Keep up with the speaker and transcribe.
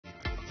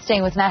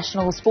Staying with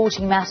national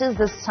sporting matters,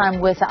 this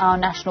time with our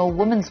national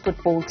women's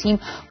football team.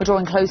 We're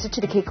drawing closer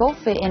to the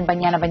kickoff in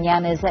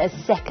Banyana's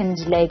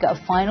second leg of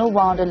final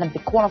round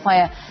Olympic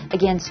qualifier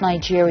against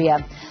Nigeria.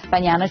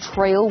 Banyana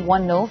trail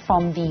 1-0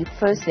 from the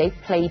first leg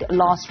played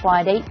last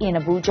Friday in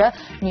Abuja.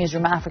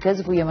 Newzroom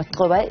Afrika's Vuyo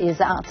Macoba is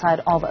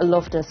outside of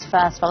Loftus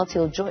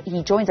Versfeld.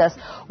 He joins us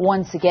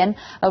once again.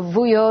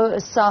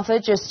 Vuyo, Safa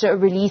just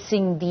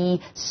releasing the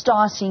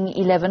starting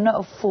 11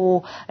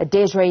 for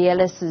Desiree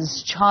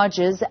Ellis's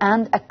charges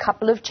and a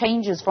couple of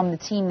changes from the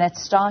team that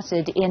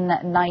started in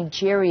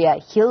Nigeria.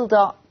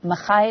 Hilda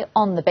Machai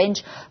on the bench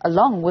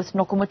along with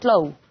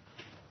Nokumutlo.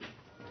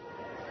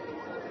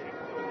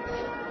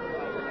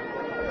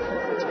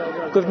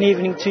 Good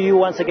evening to you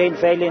once again,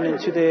 Valen, and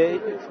to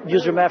the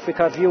Newzroom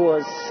Afrika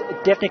viewers.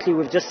 Definitely,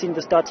 we've just seen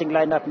the starting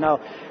lineup now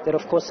that,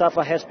 of course,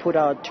 Safa has put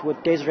out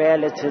with Desiree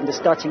Ellis in the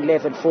starting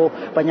 11 for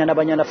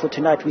Banyana for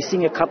tonight. We're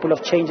seeing a couple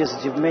of changes,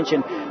 as you've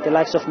mentioned, the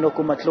likes of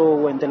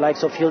Nokumatlo and the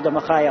likes of Hilda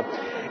Machaya.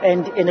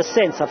 And in a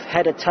sense, I've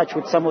had a touch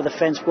with some of the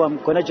fans who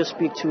I'm going to just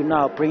speak to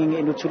now, bringing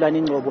in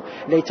Utulani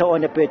Ngobo later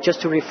on a bit,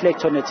 just to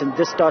reflect on it in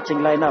this starting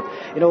lineup.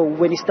 You know,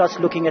 when he starts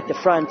looking at the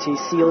front, he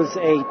sees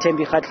a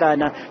Tembi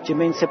Khatlana,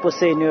 Jermaine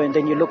Seposenio, and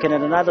then you're looking at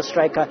another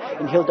striker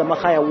in Hilda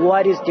Machaya.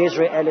 What is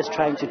Desiree Ellis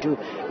trying to do?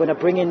 When I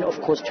bring in, of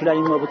course,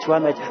 Tulani Ngobo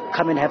to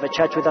come and have a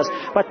chat with us.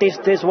 But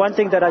there's one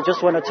thing that I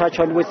just want to touch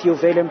on with you,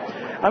 Velem.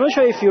 I'm not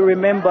sure if you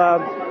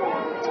remember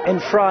in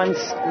France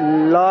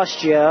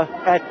last year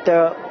at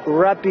the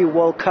Rugby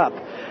World Cup.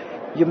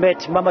 You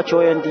met Mama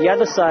Joy on the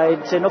other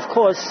side, and of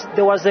course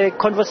there was a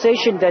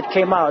conversation that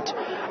came out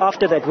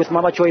after that with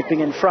Mama Joy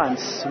being in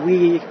France.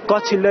 We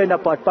got to learn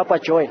about Papa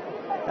Joy.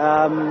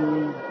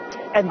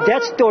 And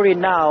that story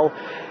now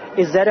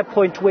is at a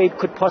point where it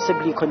could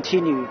possibly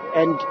continue.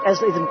 And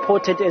as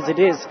important as it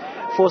is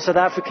for South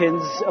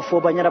Africans,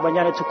 for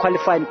Banyana to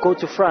qualify and go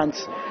to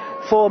France,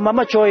 for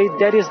Mama Joy,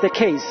 that is the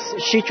case.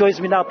 She joins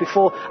me now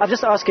before. I've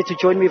just asked her to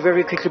join me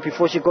very quickly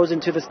before she goes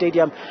into the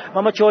stadium.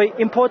 Mama Joy,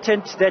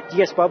 important that,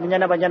 yes,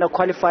 Banyana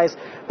qualifies.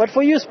 But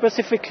for you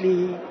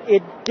specifically,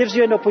 it gives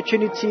you an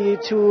opportunity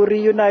to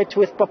reunite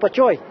with Papa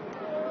Joy.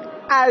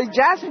 I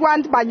just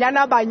want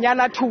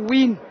Banyana to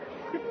win.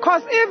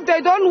 Because if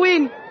they don't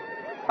win,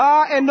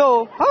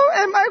 no, how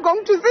am I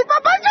going to see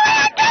Papa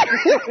Joy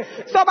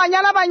again? So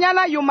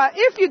Banyana,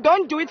 if you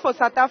don't do it for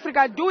South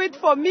Africa, do it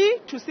for me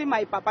to see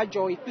my Papa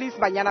Joy. Please,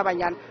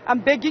 Banyana. I'm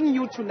begging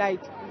you tonight.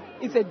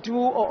 It's a do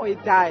or a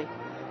die.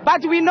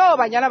 But we know,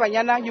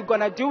 Banyana, you're going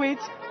to do it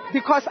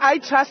because I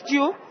trust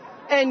you.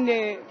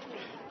 And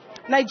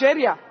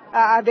Nigeria,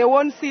 they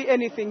won't see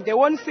anything. They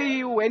won't see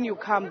you when you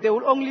come. They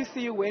will only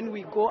see you when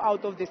we go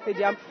out of the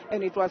stadium,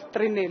 and it was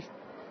 3-0.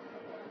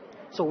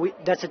 So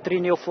that's a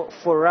 3-0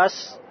 for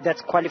us.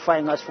 That's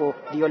qualifying us for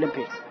the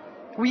Olympics.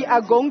 We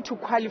are going to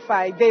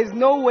qualify. There's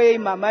no way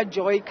Mama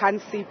Joy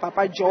can see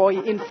Papa Joy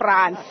in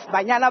France.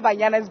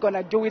 Banyana is going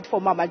to do it for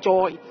Mama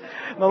Joy.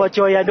 Mama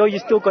Joy, I know you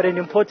still got an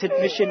important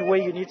mission where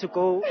you need to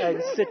go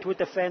and sit with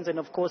the fans and,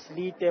 of course,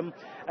 lead them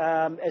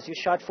as you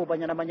shout for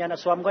Banyana.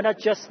 So I'm going to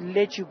just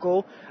let you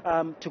go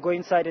to go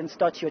inside and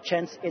start your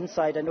chants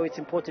inside. I know it's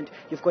important.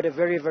 You've got a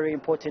very, very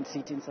important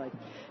seat inside.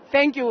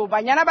 Thank you.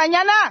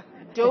 Banyana.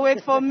 Do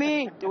it for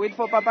me. Do it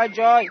for Papa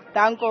Joy.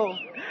 Danko.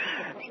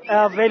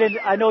 Valen,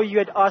 I know you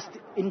had asked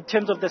in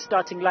terms of the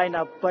starting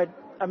lineup, but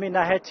I mean,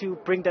 I had to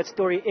bring that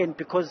story in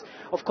because,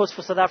 of course,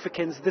 for South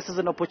Africans, this is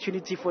an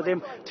opportunity for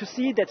them to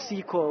see that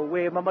sequel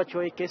where Mama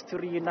Joy gets to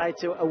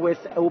reunite with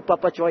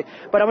Papa Joy.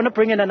 But I want to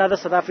bring in another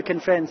South African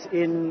fans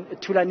in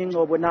Tulani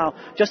Ngobo now,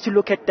 just to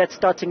look at that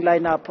starting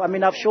lineup. I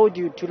mean, I've showed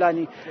you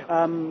Tulani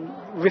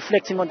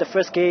reflecting on the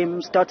first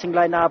game, starting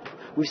lineup.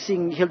 We're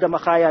seeing Hilda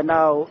Machaya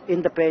now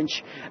in the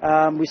bench.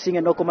 We're seeing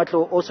Enoko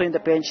Matlo also in the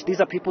bench.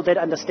 These are people that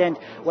understand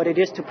what it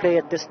is to play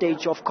at this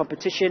stage of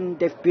competition.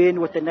 They've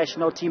been with the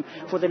national team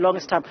for the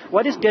longest time.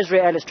 What is Desiree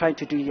Ellis trying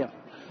to do here?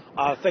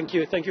 Thank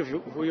you,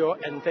 Vuyo,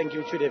 and thank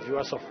you to the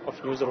viewers of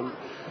Newzroom.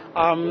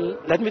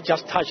 Let me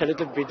just touch a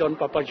little bit on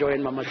Papa Joy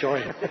and Mama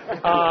Joy.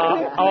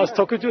 I was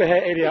talking to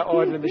her earlier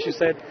on, and she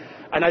said,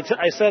 and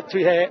I said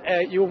to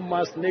her, you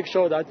must make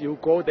sure that you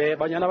go there.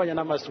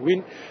 Banyana must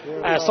win,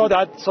 so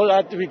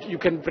that you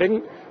can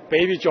bring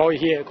Baby Joy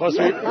here, because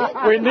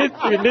we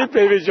need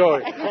Baby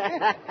Joy.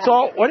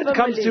 So when it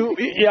comes to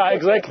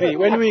exactly,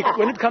 when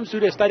it comes to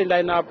the starting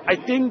lineup, I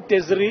think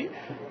Desiree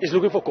is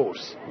looking for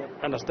goals.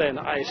 Understand?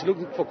 He's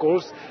looking for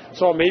goals.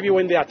 So maybe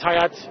when they are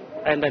tired,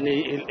 and then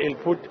he'll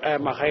put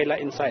Mahaela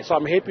inside. So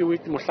I'm happy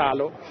with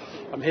Muhlalo.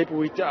 I'm happy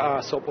with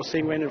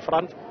Soposengwen in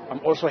front.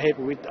 I'm also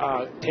happy with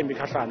Tembi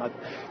Khatlana.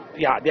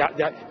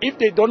 If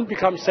they don't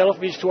become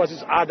selfish towards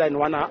each other and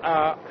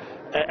wanna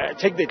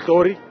take the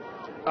glory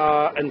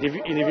and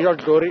the individual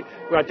glory,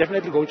 we are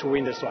definitely going to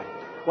win this one.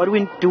 What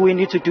do we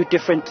need to do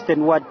different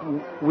than what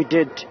we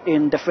did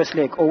in the first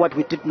leg, or what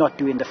we did not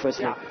do in the first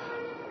leg?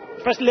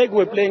 first leg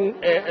we're playing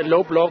a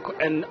low block,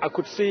 and I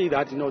could see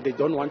that they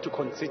don't want to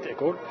concede a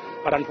goal,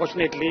 but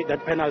unfortunately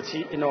that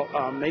penalty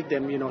made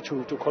them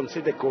to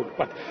concede a goal.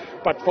 But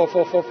for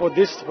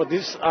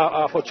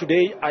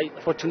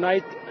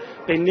tonight,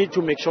 they need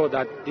to make sure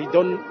that they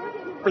don't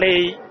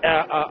play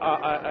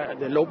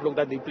the low block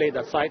that they play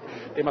that side.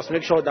 They must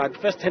make sure that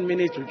first 10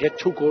 minutes we get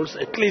 2 goals.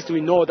 At least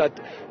we know that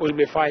we'll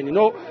be fine.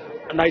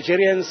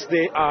 Nigerians,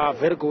 they are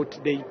very good.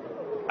 They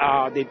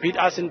beat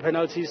us in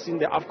penalties in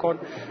the AFCON,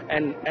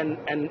 and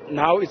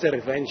now it's a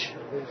revenge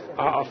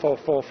for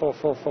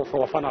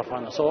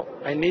Bafana. So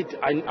we need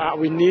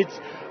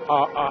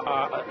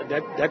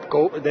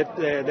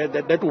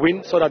that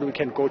win so that we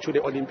can go to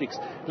the Olympics.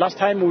 Last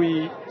time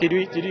did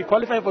we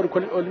qualify for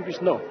the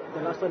Olympics? No.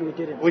 The last one we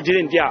didn't. We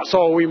didn't. Yeah.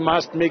 So we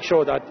must make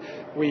sure that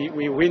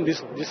we win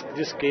this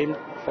game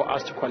for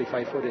us to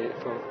qualify for the.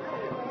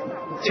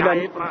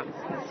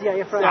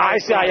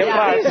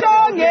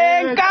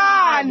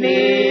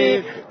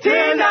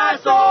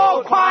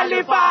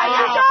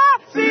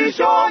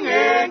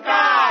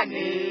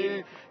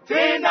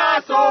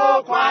 Tina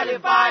so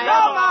qualify,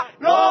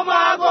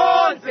 Loma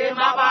Gonze,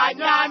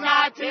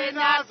 Banyana,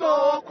 Tina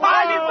so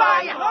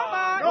qualify,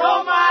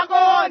 Loma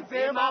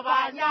Gonze,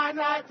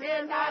 Banyana,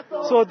 Tina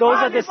so. So those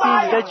are the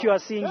scenes that you are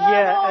seeing here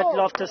at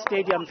Loftus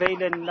Stadium,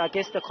 Valen. I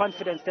guess the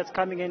confidence that's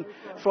coming in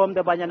from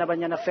the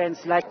Banyana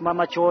fans like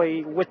Mama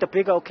Joy, with the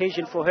bigger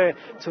occasion for her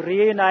to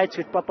reunite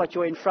with Papa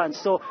Joy in France.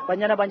 So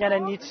Banyana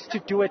needs to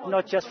do it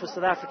not just for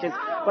South Africans,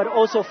 but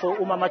also for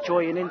Mama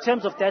Joy. And in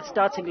terms of that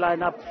starting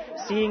lineup,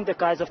 seeing the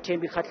guys of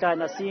Thembi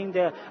Kgatlana, seeing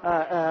the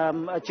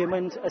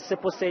German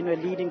Seposeno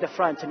leading the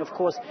front, and of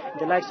course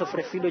the likes of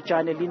Refilo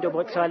Jane, Lindo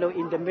Botlalo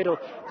in the middle.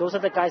 Those are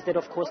the guys that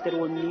of course that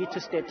will need to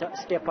step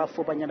up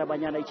for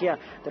Banyana here.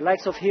 The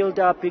likes of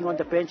Hilda being on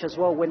the bench as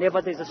well.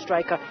 Whenever there's a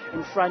striker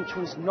in front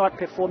who's not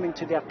performing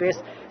to their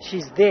best,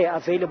 she's there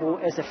available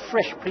as a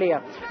fresh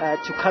player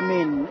to come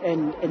in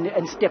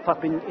and step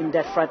up in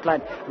that front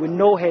line. We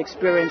know her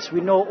experience.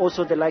 We know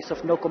also the likes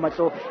of Noko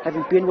Matlo,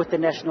 having been with the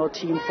national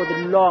team for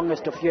the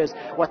longest of years,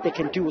 what they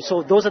can do.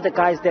 So those are the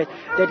guys that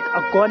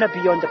are going to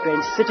be on the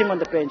bench, sitting on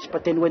the bench,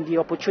 but then when the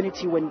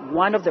opportunity, when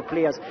one of the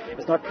players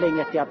is not playing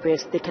at their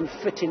best, they can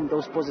fit in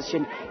those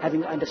positions,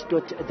 having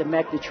understood the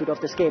magnitude of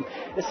this game.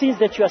 The scenes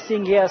that you are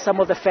seeing here, some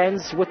of the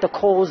fans with the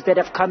calls that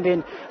have come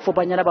in for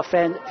Banyana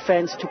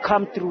fans to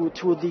come through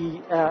to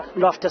the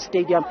Loftus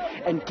Stadium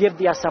and give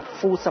their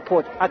full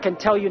support. I can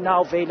tell you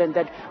now, Valen,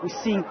 that we're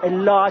seeing a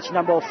large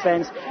number of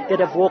fans that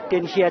have walked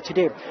in here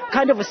today.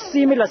 Kind of a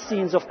similar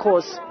scenes, of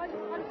course,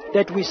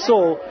 that we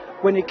saw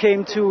when it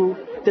came to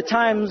the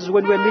times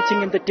when we're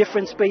meeting in the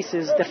different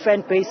spaces, the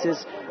fan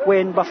bases,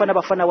 when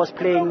Bafana was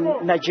playing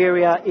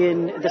Nigeria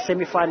in the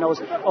semi-finals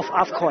of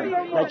AFCON.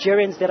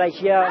 Nigerians that are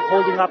here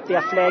holding up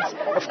their flags,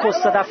 of course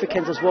South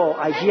Africans as well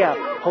are here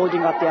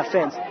holding up their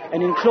fans.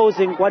 And in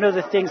closing, one of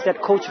the things that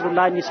Coach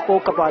Rulani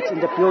spoke about in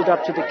the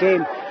build-up to the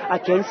game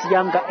against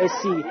Yanga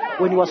SC,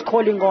 when he was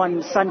calling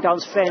on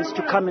Sundowns fans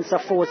to come and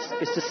support,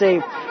 is to say,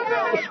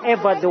 if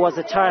ever there was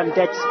a time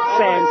that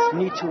fans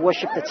need to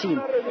worship the team,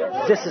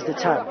 this is the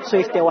time. So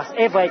if there was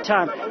ever a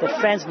time that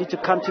fans need to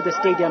come to the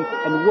stadium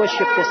and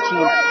worship this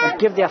team and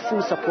give their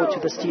full support to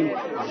this team,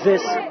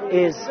 this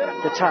is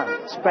the time.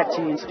 It's back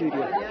to you in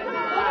studio.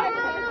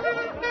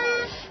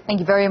 Thank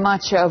you very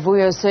much,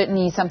 Vuyo.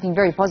 Certainly something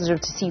very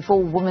positive to see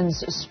for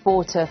women's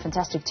sport. A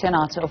fantastic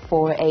turnout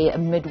for a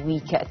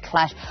midweek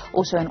clash.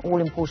 Also an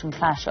all-important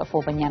clash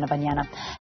for Banyana.